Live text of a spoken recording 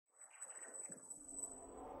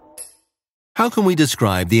How can we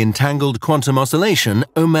describe the entangled quantum oscillation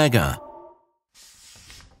omega?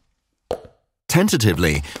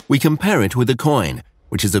 Tentatively, we compare it with a coin,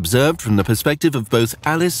 which is observed from the perspective of both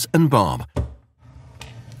Alice and Bob.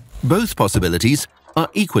 Both possibilities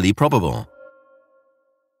are equally probable.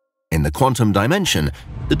 In the quantum dimension,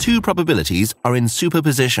 the two probabilities are in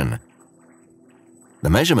superposition.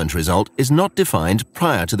 The measurement result is not defined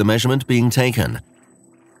prior to the measurement being taken.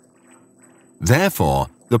 Therefore,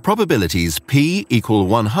 the probabilities p equal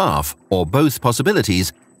 1/2 or both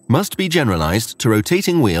possibilities must be generalized to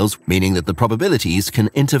rotating wheels, meaning that the probabilities can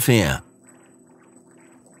interfere.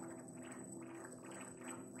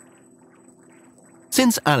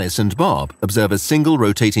 Since Alice and Bob observe a single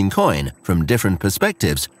rotating coin from different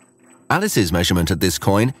perspectives, Alice's measurement at this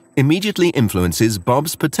coin immediately influences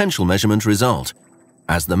Bob's potential measurement result,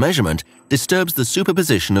 as the measurement disturbs the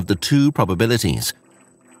superposition of the two probabilities.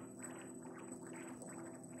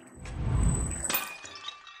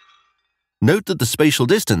 Note that the spatial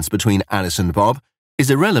distance between Alice and Bob is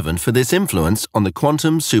irrelevant for this influence on the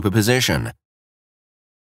quantum superposition.